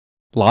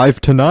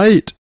Live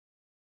tonight.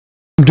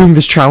 I'm doing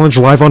this challenge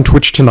live on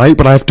Twitch tonight,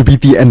 but I have to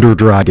beat the Ender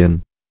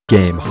Dragon.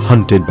 Game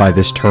hunted by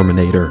this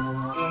Terminator.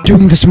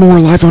 Doing this more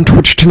live on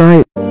Twitch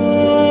tonight.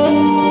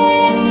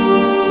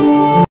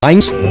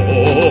 Thanks.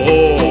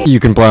 You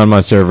can play on my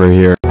server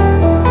here.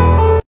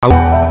 Come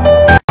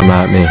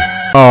at me.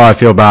 Oh, I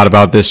feel bad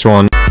about this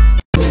one.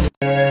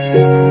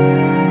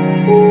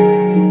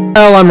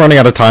 Well, I'm running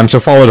out of time,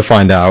 so follow to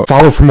find out.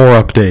 Follow for more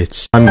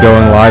updates. I'm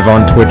going live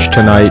on Twitch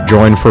tonight,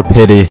 join for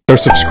pity. So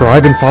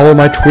subscribe and follow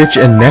my Twitch,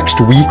 and next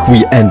week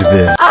we end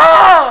this.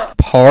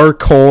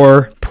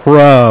 Parkour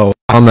Pro.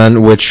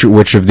 Comment which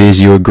of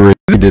these you agree.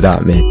 Tweet it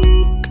at me.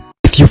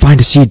 If you find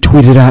a seed,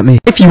 tweet it at me.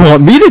 If you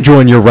want me to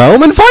join your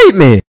realm, invite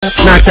me.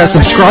 Smack that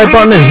subscribe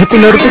button and hit the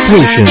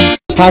notifications.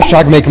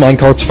 Hashtag make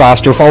minecarts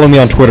faster. Follow me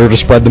on Twitter to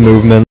spread the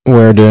movement.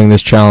 We're doing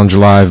this challenge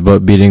live,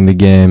 but beating the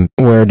game.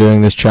 We're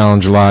doing this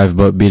challenge live,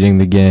 but beating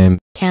the game.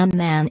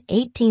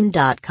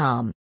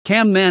 Camman18.com.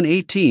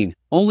 Camman18,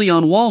 only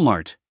on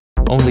Walmart.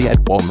 Only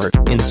at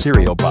Walmart in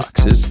cereal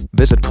boxes.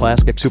 Visit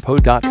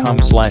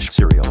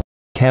classicsupo.com/cereal.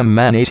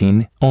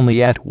 Camman18,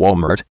 only at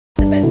Walmart.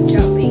 The best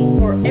shopping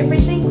for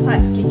everything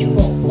classic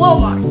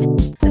Walmart.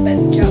 The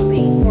best